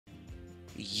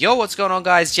Yo, what's going on,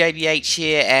 guys? JBH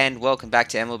here, and welcome back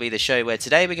to MLB The Show, where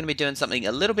today we're going to be doing something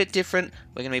a little bit different.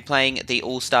 We're going to be playing the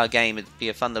All-Star Game. It'll be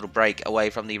a fun little break away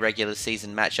from the regular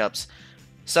season matchups.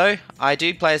 So, I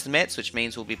do play as the Mets, which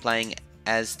means we'll be playing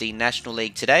as the National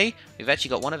League today. We've actually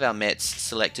got one of our Mets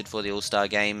selected for the All-Star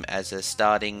Game as a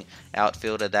starting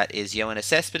outfielder. That is Yoenis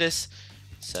Cespedes.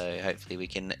 So, hopefully we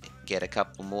can get a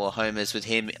couple more homers with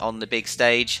him on the big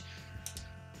stage.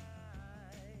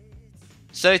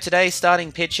 So today's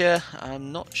starting pitcher,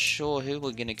 I'm not sure who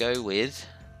we're going to go with.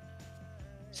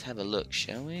 Let's have a look,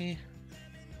 shall we?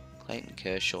 Clayton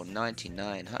Kershaw,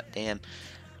 99. Hot damn.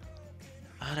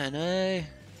 I don't know.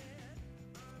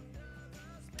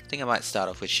 I think I might start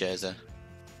off with Scherzer.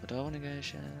 But do I want to go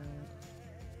Scherzer?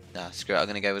 Nah, screw it. I'm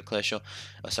going to go with Kershaw.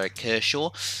 Oh, sorry,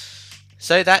 Kershaw.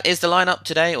 So that is the lineup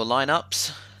today, or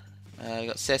lineups. We've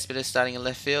got Cespedes starting in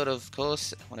left field, of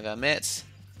course. One of our Mets.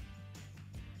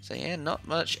 So yeah, not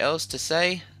much else to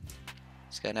say.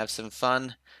 Let's go and have some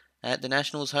fun at the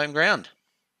Nationals' home ground.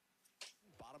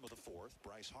 Bottom of the fourth,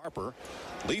 Bryce Harper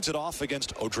leads it off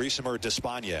against Odrisamer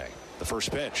Despaigne. The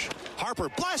first pitch. Harper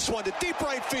blasts one to deep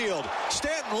right field.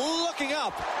 Stanton looking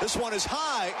up. This one is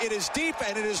high, it is deep,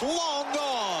 and it is long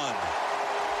gone.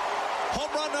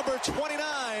 Home run number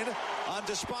 29 on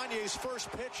Despaigne's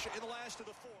first pitch in the last of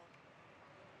the four.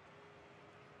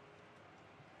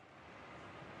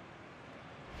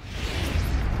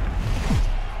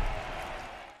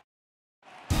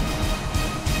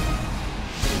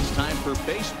 For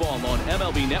baseball on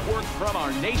MLB Network from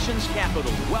our nation's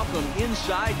capital. Welcome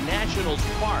inside Nationals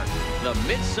Park, the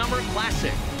Midsummer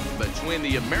Classic between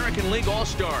the American League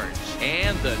All-Stars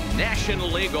and the National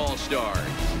League All-Stars.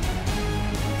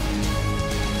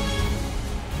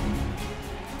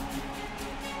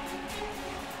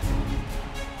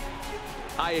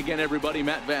 Hi again, everybody.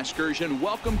 Matt Vasgersian.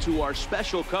 Welcome to our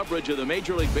special coverage of the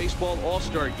Major League Baseball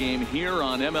All-Star Game here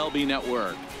on MLB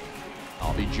Network.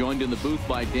 I'll be joined in the booth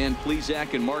by Dan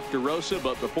Plesac and Mark DeRosa,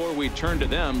 but before we turn to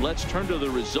them, let's turn to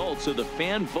the results of the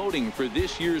fan voting for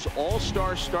this year's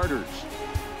All-Star starters.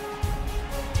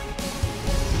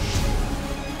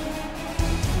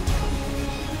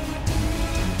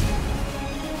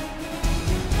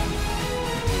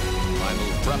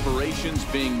 Final preparations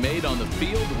being made on the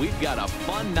field. We've got a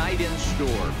fun night in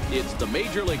store. It's the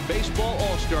Major League Baseball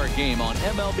All-Star Game on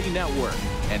MLB Network,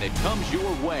 and it comes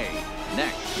your way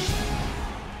next.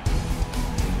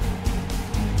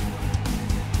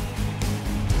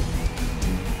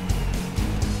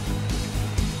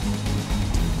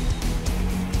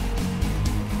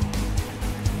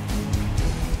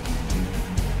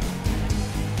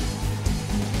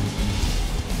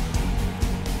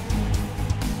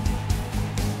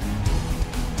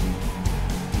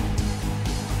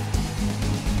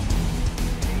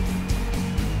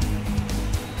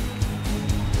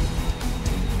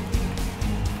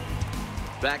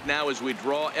 Back now as we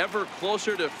draw ever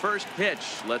closer to first pitch.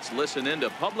 Let's listen in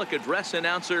to public address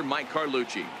announcer Mike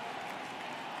Carlucci.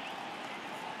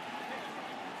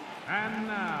 And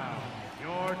now,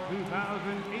 your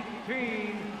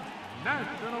 2018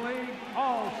 National League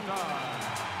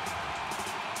All-Stars.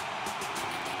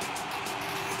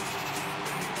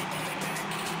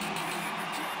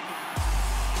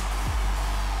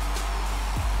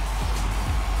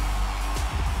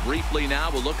 Briefly now,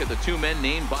 we'll look at the two men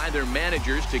named by their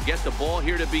managers to get the ball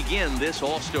here to begin this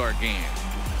All-Star Game.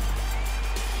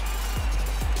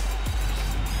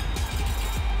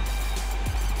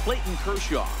 Clayton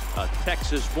Kershaw, a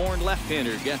Texas-born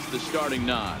left-hander, gets the starting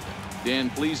nod. Dan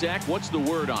Plesac, what's the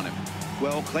word on him?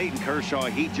 Well, Clayton Kershaw,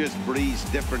 he just breathes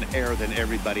different air than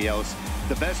everybody else.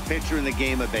 The best pitcher in the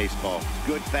game of baseball.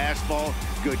 Good fastball,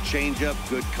 good changeup,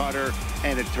 good cutter,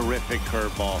 and a terrific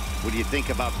curveball. When you think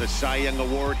about the Cy Young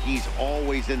Award, he's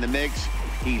always in the mix.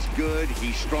 He's good,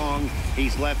 he's strong,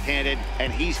 he's left-handed,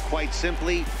 and he's quite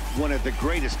simply one of the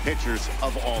greatest pitchers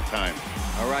of all time.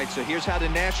 All right, so here's how the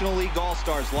National League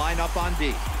All-Stars line up on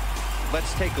D.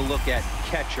 Let's take a look at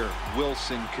catcher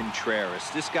Wilson Contreras.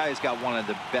 This guy has got one of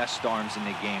the best arms in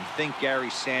the game. Think Gary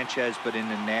Sanchez, but in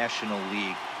the National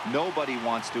League. Nobody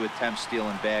wants to attempt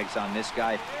stealing bags on this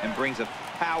guy, and brings a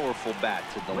powerful bat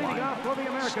to the line.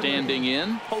 Standing in,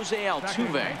 Jose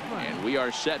Altuve, and we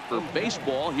are set for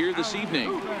baseball here this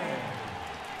evening.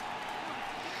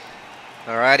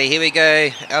 Alrighty, here we go.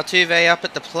 Altuve up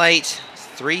at the plate.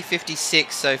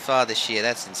 356 so far this year.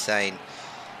 That's insane.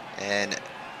 And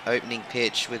opening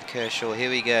pitch with Kershaw.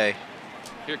 Here we go.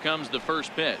 Here comes the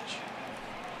first pitch.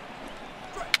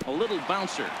 A little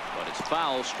bouncer, but it's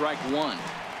foul. Strike one.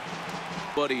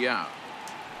 Buddy out.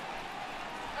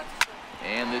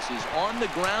 And this is on the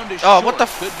ground to Oh, short. what the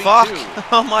Could be fuck? 2.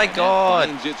 Oh my And god.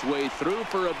 that finds its way through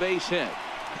for a base hit.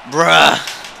 Bruh.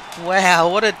 Wow,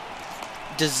 what a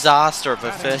disaster of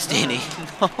a first inning.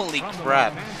 Holy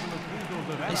crap.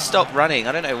 They stopped running.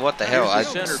 I don't know what the hell. I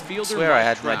swear I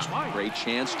had my great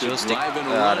chance to drill stick. drive in a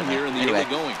I run don't know. here in the Anyway.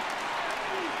 early going.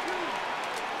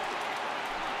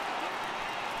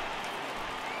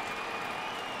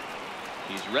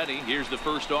 He's ready. Here's the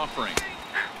first offering.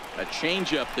 A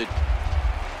changeup that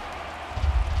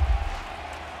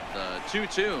the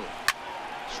 2-2.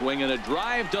 Swinging a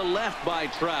drive to left by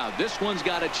Trout. This one's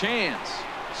got a chance.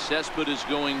 Cespedes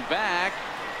going back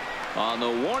on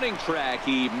the warning track.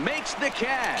 He makes the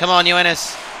catch. Come on,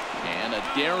 Yoenis. And a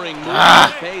daring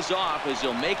move pays off as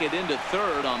he'll make it into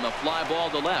third on the fly ball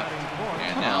to left.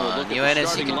 And now we'll look at the Yoenis,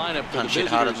 starting you can lineup for the punch it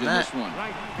harder visitors than in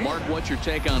this one. Mark, what's your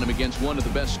take on him against one of the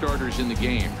best starters in the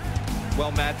game?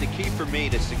 Well, Matt, the key for me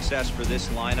to success for this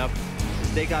lineup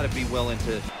is they got to be willing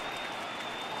to.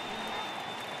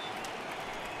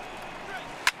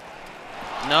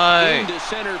 No. Into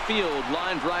center field,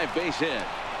 line drive base hit.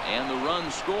 And the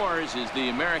run scores as the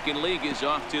American League is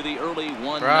off to the early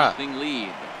 1-0 lead.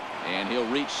 And he'll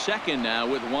reach second now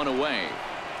with one away.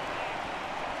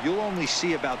 You'll only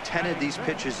see about 10 of these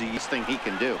pitches a year. Thing he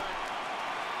can do.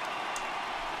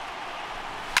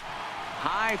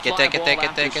 High Get fly there, get ball there, get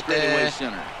out there, to get straightaway there.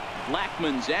 center.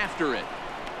 Blackman's after it.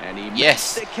 And he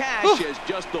Yes. makes the catch as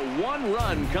just the one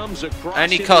run comes across.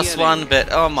 Only in the costs inning. one, but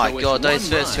oh my So it's god, those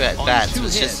one first two run at on bats 2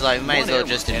 was just hits, like, may as one well error,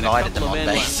 just and a invited them couple on of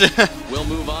men base. left. We'll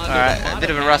move on. Alright, to the a bit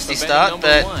of a bottom rusty half of start, inning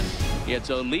but number 1. It's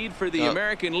a lead for the got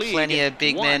American League. plenty of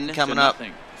big men 1-0. coming up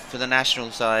for the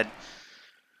national side.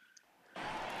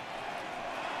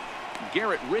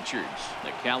 Garrett Richards,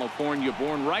 the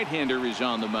California-born right-hander, is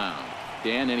on the mound.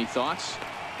 Dan, any thoughts?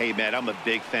 Hey, Matt, I'm a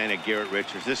big fan of Garrett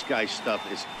Richards. This guy's stuff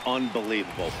is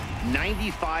unbelievable.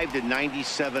 95 to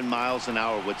 97 miles an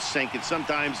hour with sink. And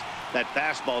sometimes that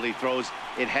fastball he throws,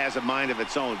 it has a mind of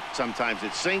its own. Sometimes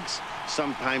it sinks,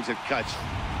 sometimes it cuts.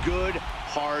 Good,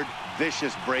 hard,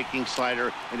 vicious breaking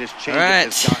slider, and his changeup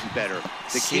has gotten better.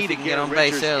 The key to Garrett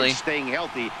Richards is staying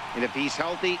healthy, and if he's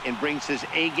healthy and brings his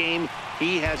A game,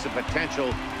 he has the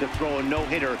potential to throw a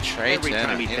no-hitter every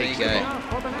time he takes the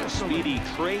ball. The speedy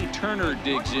Trey Turner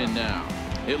digs in now.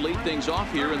 He'll lead things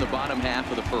off here in the bottom half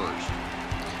of the first.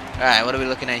 All right, what are we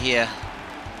looking at here?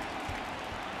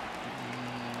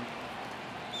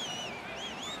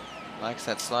 Likes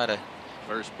that slider.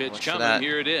 First pitch Watch for coming. that.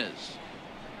 Here it is.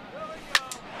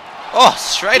 Oh,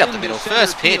 straight up the Into middle. center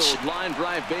First pitch. field, line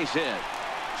drive base hit.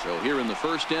 So here in the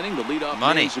first inning, the leadoff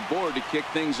Money. man's aboard to kick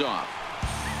things off.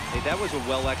 Hey, that was a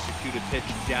well-executed pitch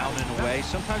down and away.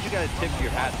 Sometimes you got to tip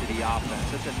your hat to the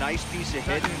offense. That's a nice piece of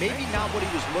hit. Maybe not what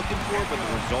he was looking for, but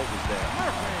the result was there.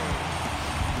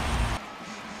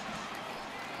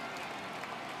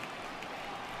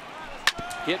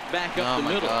 Hit back up the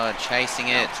middle. Oh my god, chasing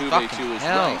it. Altuve Fucking to his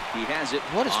hell. right. He has it.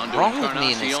 What is onto wrong with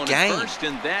me in this Encarnacion at game? first,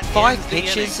 and that 5 ends the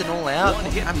pitches inning. and all out. One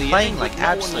hit in I'm the playing inning like with no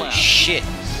one absolute left. shit.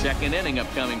 Second inning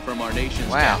upcoming from our nation's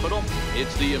Wow. capital.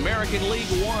 It's the American League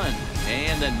 1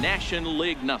 and the National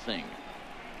League nothing.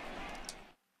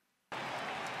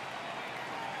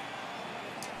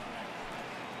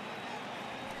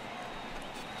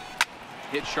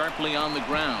 Hit sharply on the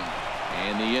ground.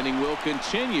 And the inning will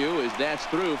continue as that's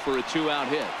through for a 2-out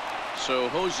hit. So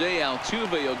Jose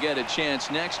Altuve will get a chance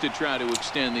next to try to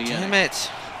extend the Damn inning. it.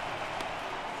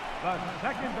 The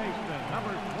second baseman,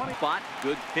 number 20. Spot,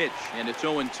 good pitch, and it's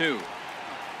 0-2.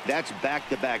 That's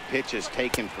back-to-back pitches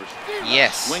taken for.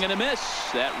 Yes. Swing and a miss.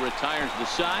 That retires the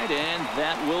side, and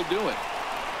that will do it.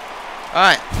 All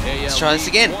right, AL let's try this leads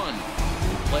again. 1.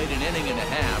 Played an inning and a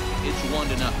half. It's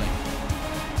 1-0.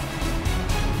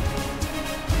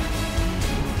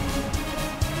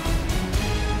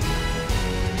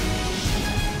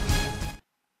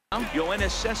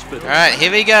 Yoenis Cespedes. All right,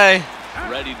 here we go.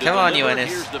 Ready to Come on, deliver. Yoenis.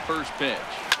 Here's the first pitch.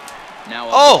 Now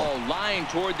a Oh! ball lined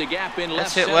toward the gap in left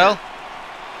That's hit center. well.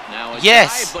 Now a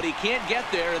Yes. drive, but he can't get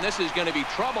there, and this is going to be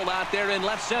trouble out there in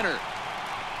left center.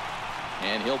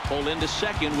 And he'll pull into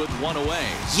second with one away.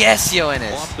 Yes,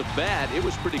 Yoenis. Off the bat, it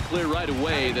was pretty clear right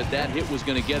away that that hit was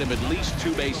going to get him at least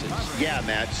 2 bases. Yeah,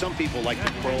 Matt, some people like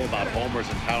to crow about homers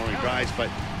and powering drives, but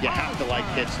you have to like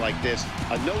hits like this.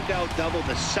 A no-doubt double,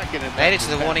 the second. Made it to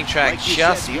the warning track, Like you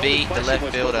just said, the only beat the question left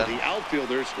was fielder. whether the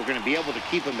outfielders were going to be able to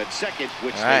keep him at second,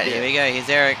 which All right, they here did. we go. Here's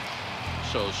Eric.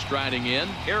 So striding in,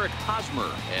 Eric Hosmer,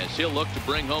 as he'll look to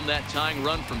bring home that tying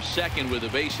run from second with a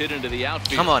base hit into the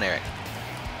outfield. Come on, Eric.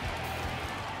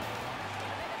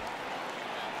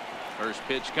 First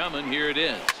pitch coming. Here it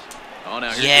is. Oh,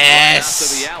 now here's Yes.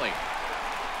 the drive out to the alley.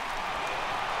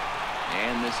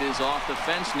 And this is off the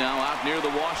fence now, out near the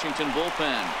Washington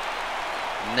bullpen.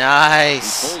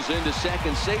 Nice. He pulls into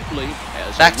second safely.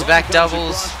 As back-to-back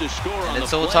doubles, and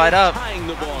it's all tied up. Tying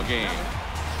the ball game.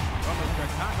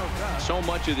 So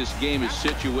much of this game is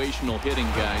situational hitting,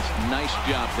 guys. Nice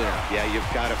job there. Yeah,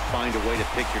 you've got to find a way to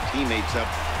pick your teammates up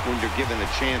when you're given the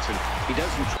chance, and he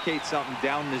doesn't Kate something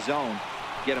down the zone,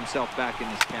 get himself back in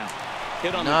this count.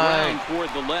 Hit on the ground toward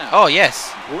the left. Oh,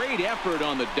 yes. Great effort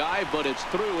on the dive, but it's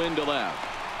through into left.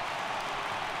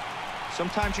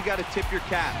 Sometimes you got to tip your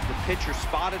cap. The pitcher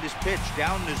spotted his pitch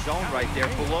down the zone right there,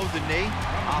 below the knee.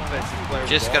 Offensive player.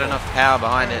 Just got enough power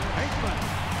behind it.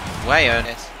 Way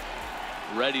Yoenis.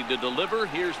 Ready to deliver.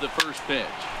 Here's the first pitch.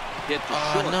 Hit to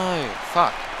short. Oh, no.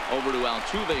 Fuck. Over to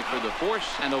Altuve for the force,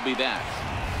 and there'll be that.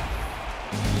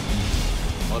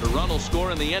 But a run will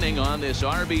score in the inning on this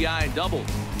RBI double.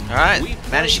 All right.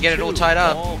 Managed to get it all tied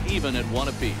up. All even at one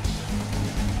apiece.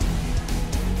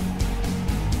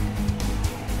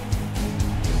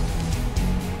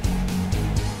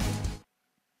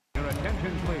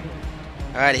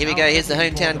 All right, here we go. Here's the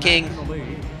hometown king.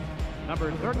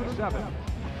 Number 37.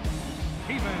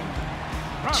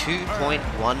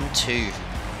 2.12.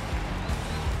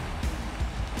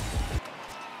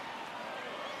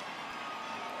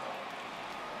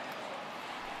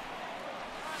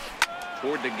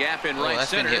 Toward the gap in right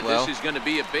that's been center. hit well. This is going to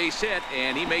be a base hit,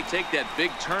 and he may take that big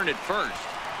turn at first.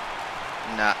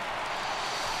 Nah.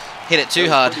 Hit it too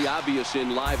hard. Pretty obvious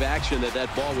in live action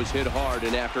that ball was hit hard,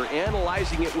 and after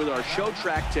analyzing it with our show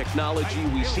track technology,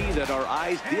 we see that our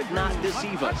eyes did not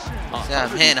deceive us. So I'm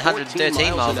hitting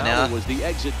 113 miles an hour. Was the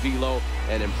exit velo,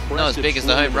 an impressive Not as big as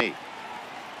the home run.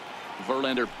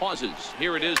 Verlander pauses.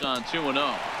 Here it is on 2-0.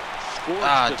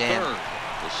 Ah, to damn. third.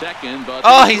 The second, but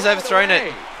Oh, he's overthrown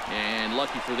it. And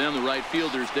lucky for them, the right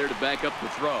fielder's there to back up the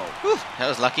throw. Whew, that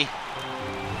was lucky.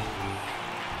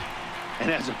 And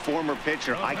as a former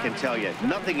pitcher, I can tell you,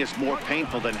 nothing is more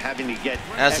painful than having to get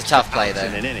That was a tough play, though.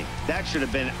 in an inning. That should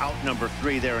have been out number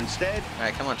 3 there instead. All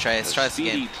right, come on, Trey. Let's try this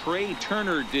again. Trey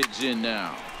Turner digs in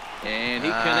now. And he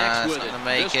it's connects with not it. gonna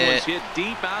make This one's it. hit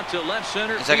deep out to left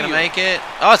center. Is that going to field. make it?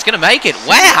 Oh, it's going to make it.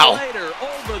 Wow. Later,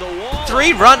 over the wall.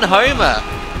 3-run homer.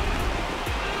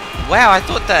 Wow, I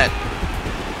thought that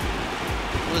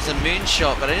was a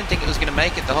moonshot, but I didn't think it was going to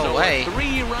make it the whole way. A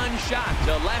 3-run shot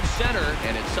to left center,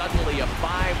 and it's suddenly a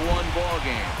 5-1 ball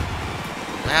game.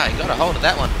 Wow, he got a hold of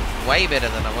that one way better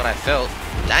than what I felt.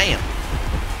 Damn.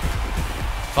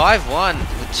 5-1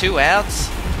 with 2 outs.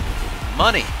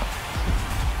 Money.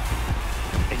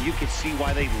 And you can see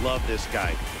why they love this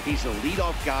guy. He's a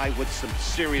leadoff guy with some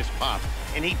serious pop.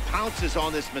 And he pounces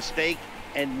on this mistake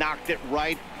and knocked it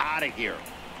right out of here.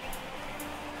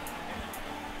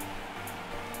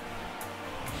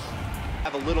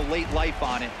 Have a little late life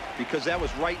on it because that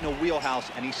was right in the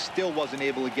wheelhouse, and he still wasn't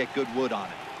able to get good wood on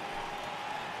it.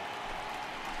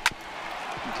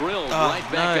 Drilled right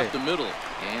back up the middle,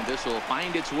 and this will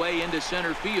find its way into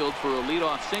center field for a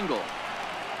leadoff single.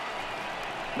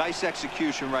 Nice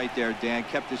execution right there, Dan.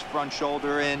 Kept his front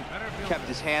shoulder in, kept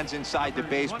his hands inside the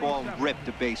baseball, and ripped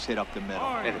the base hit up the middle.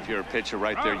 And if you're a pitcher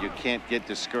right there, you can't get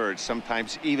discouraged.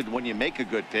 Sometimes even when you make a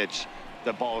good pitch,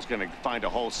 the ball is going to find a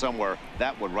hole somewhere.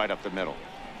 That one right up the middle.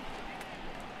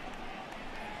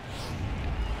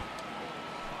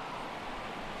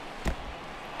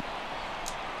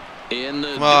 In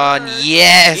the Come on,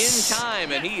 yes. In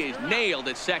time, and he is nailed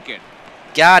at second.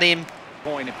 Got him.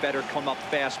 Point, it better come up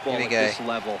fastball at this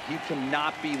level. You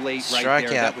cannot be late right there.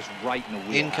 That was right in the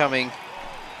wheel. Incoming.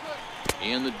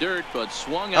 In the dirt, but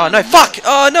swung Oh out. no, fuck!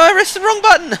 Oh no, I pressed the wrong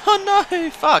button! Oh no,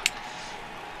 fuck!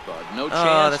 But no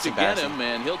chance that's to get him,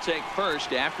 and he'll take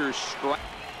first after strike.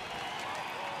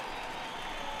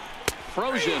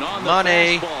 Frozen on the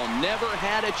fastball. Never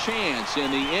had a chance,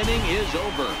 and the inning is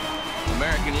over.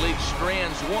 American League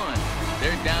strands one.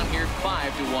 They're down here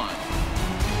 5-1.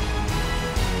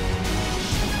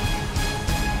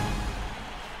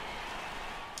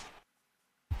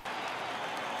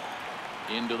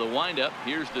 Into the windup.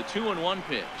 Here's the 2-1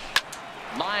 pitch.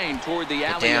 Line toward the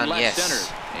alley in left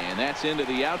center. And that's into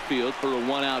the outfield for a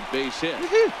 1-out base hit.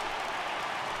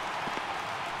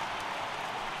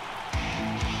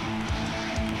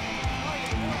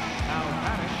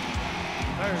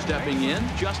 Stepping in,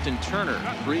 Justin Turner.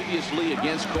 Previously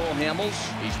against Cole Hamels,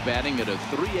 he's batting at a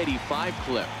 .385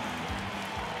 clip.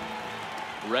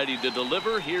 Ready to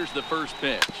deliver. Here's the first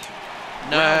pitch.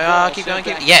 No, keep going,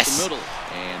 keep. Yes.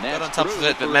 And that's got on top of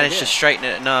it, but managed to straighten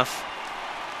it enough.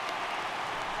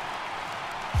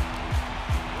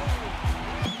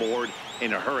 Board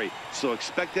in a hurry, so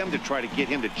expect them to try to get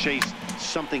him to chase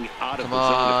something out of the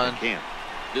zone if they can.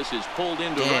 This is pulled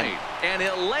into right, and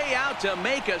he'll lay out to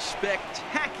make a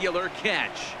spectacular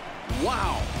catch.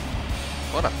 Wow.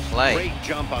 What a play. Great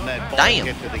jump on that ball to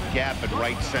get to the gap in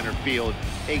right center field.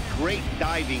 A great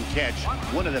diving catch.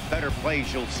 One of the better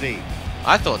plays you'll see.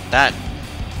 I thought that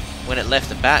when it left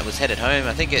the bat was headed home.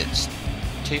 I think it's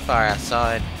too far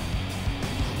outside.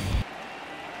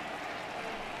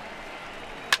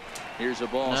 Here's a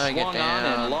ball swung on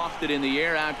and lofted in the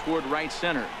air out toward right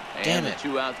center. And the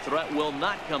two-out threat will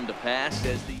not come to pass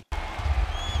as the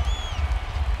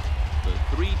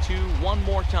 3-2 one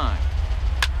more time.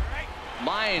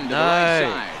 Line to the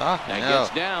right side. That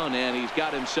gets down, and he's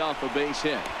got himself a base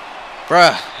hit.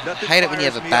 Bruh, I hate it when you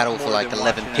have a battle for like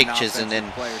 11 pitches and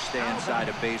then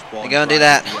they go and do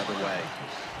that.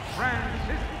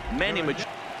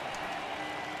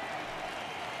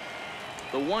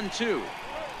 The 1-2.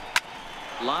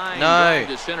 Line drive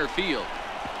to center field.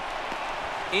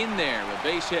 In there, a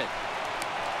base hit.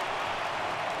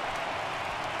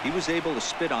 He was able to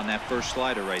spit on that first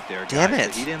slider right there. Damn it.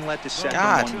 But he didn't let the second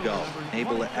one go.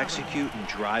 Able to execute and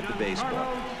drive the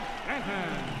baseball.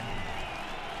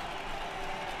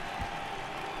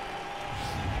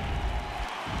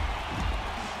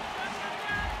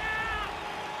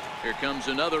 Here comes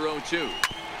another 0-2.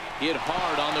 Hit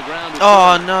hard on the ground.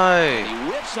 Oh, no.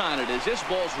 He whips on it as this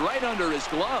ball's right under his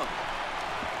glove.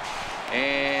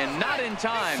 And not in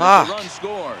time as the run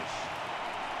scores.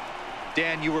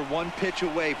 Dan, you were one pitch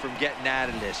away from getting out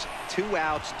of this. 2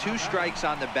 outs, 2 strikes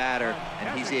on the batter,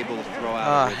 and he's able to throw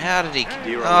out. Oh, how did he?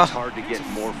 It's hard to get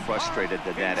more frustrated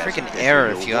than that. Freaking error,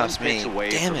 if you ask me.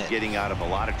 Damn it. Getting out of a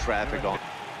lot of traffic on.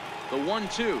 The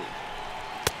 1-2.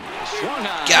 Swung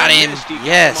on. Got him.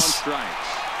 Yes.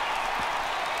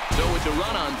 So it's a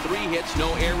run on 3 hits,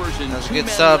 no errors, and 2 men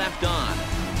left on.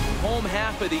 Home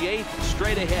half of the 8th,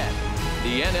 straight ahead.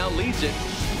 The NL leads it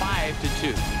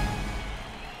 5-2.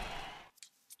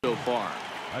 So far.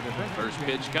 First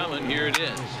pitch coming. Here it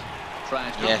is.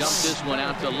 Tries to dump this one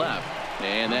out to left.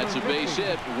 And that's a base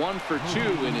hit. 1 for 2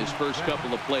 in his first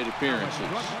couple of plate appearances.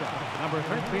 Number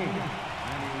 13.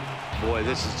 Boy,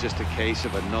 this is just a case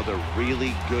of another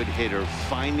really good hitter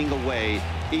finding a way,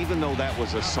 even though that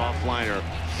was a soft liner,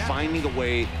 finding a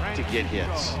way to get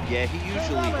hits. Yeah, he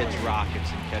usually hits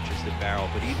rockets and catches the barrel,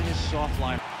 but even his soft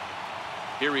liner.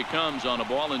 Here he comes on a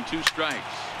ball and 2 strikes.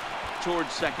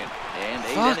 Towards second. And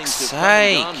 8 innings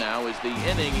have come on now as the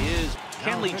inning is.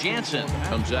 Kenley Jansen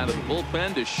comes out of the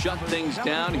bullpen to shut things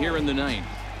down here in the 9th.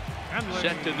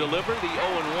 Set to deliver the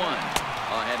 0-1.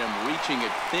 Had him reaching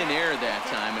at thin air that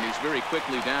time, and he's very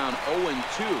quickly down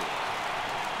 0-2.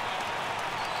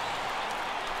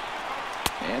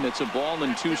 And it's a ball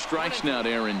and 2 strikes now to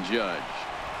Aaron Judge.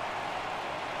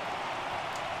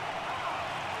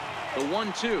 The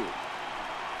 1-2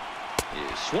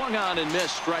 is swung on and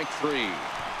missed, strike 3.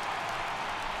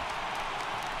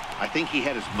 I think he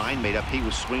had his mind made up. He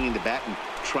was swinging the bat and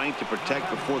trying to protect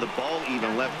before the ball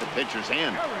even left the pitcher's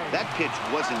hand. That pitch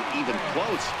wasn't even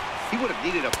close. He would have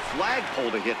needed a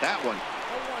flagpole to hit that one.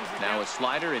 Now a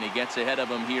slider, and he gets ahead of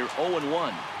him here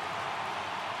 0-1.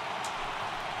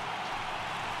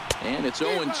 And it's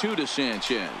 0-2 to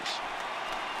Sanchez.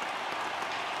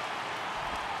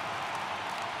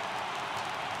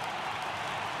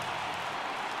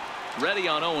 Ready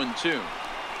on 0-2.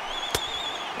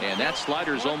 And that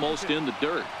slider's almost in the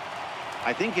dirt.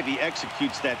 I think if he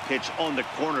executes that pitch on the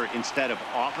corner instead of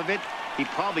off of it, he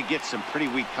probably gets some pretty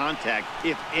weak contact,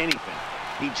 if anything.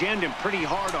 He jammed him pretty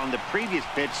hard on the previous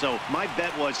pitch, so my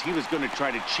bet was he was going to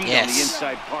try to cheat on the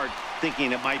inside part,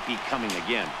 thinking it might be coming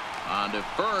again. On to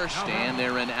first, and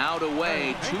they're an out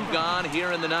away. 2 gone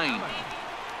here in the 9th.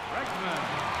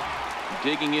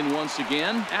 Digging in once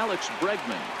again, Alex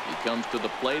Bregman. He comes to the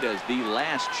plate as the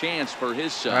last chance for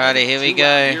his side. Alrighty, here we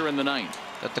go. Here in the 9th.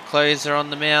 Got the closer on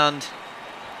the mound.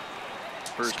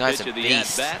 First this guy's pitch a of the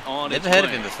beast. at-bat on Never its heard way.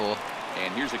 of him before.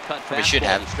 And here's a cut We should fastball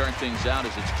have. to start things out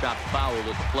as it's chopped foul at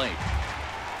the plate.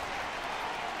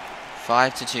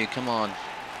 5-2, come on.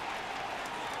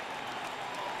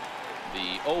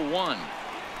 The 0-1.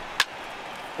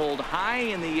 Pulled high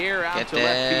in the air out to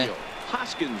left field.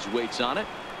 Hoskins waits on it.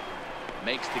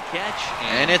 Makes the catch.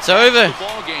 And it's over. The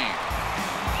ball game.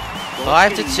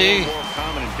 5-2. More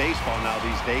common in baseball now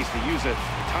these days to use a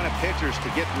ton of pitchers to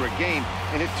get through a game,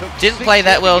 and it took. Didn't play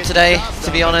that well today,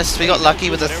 to be honest. We got lucky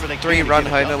with a 3-run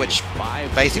homer, which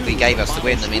basically gave us the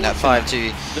win. I mean, that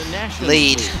 5-2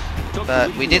 lead.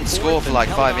 But we didn't score for like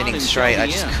 5 innings straight. I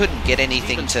just couldn't get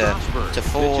anything to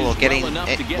fall or get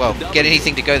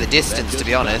anything to go the distance, to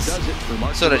be honest.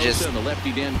 Sort of just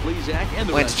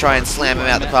went to try and slam him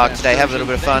out the park today, have a little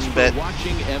bit of fun, but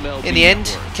in the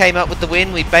end, came up with the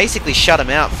win. We basically shut him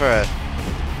out for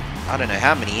I don't know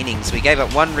how many innings. We gave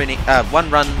up one run in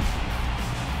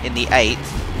the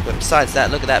 8th, but besides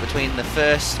that, look at that. Between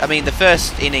the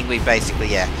first inning, we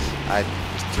basically, I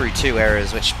threw 2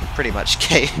 errors, which pretty much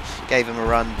gave him a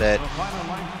run. But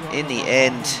in the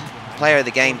end, player of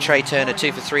the game, Trey Turner,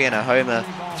 2 for 3 and a homer,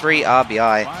 3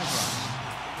 RBI.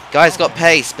 Guy's got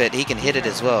pace, but he can hit it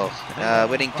as well.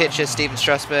 Winning pitcher, Steven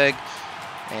Strasburg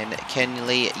and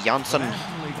Kenley Janssen,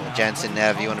 or Jansen,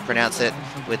 however you want to pronounce it,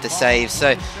 with the saves.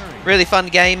 So, really fun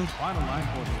game.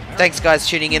 Thanks, guys,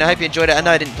 for tuning in. I hope you enjoyed it. I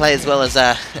know I didn't play as well as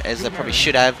I probably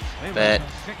should have, but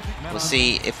we'll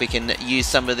see if we can use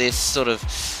some of this sort of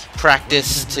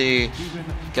practice to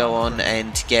go on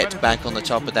and get back on the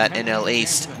top of that NL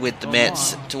East with the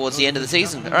Mets towards the end of the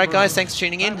season. All right, guys, thanks for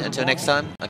tuning in. Until next time.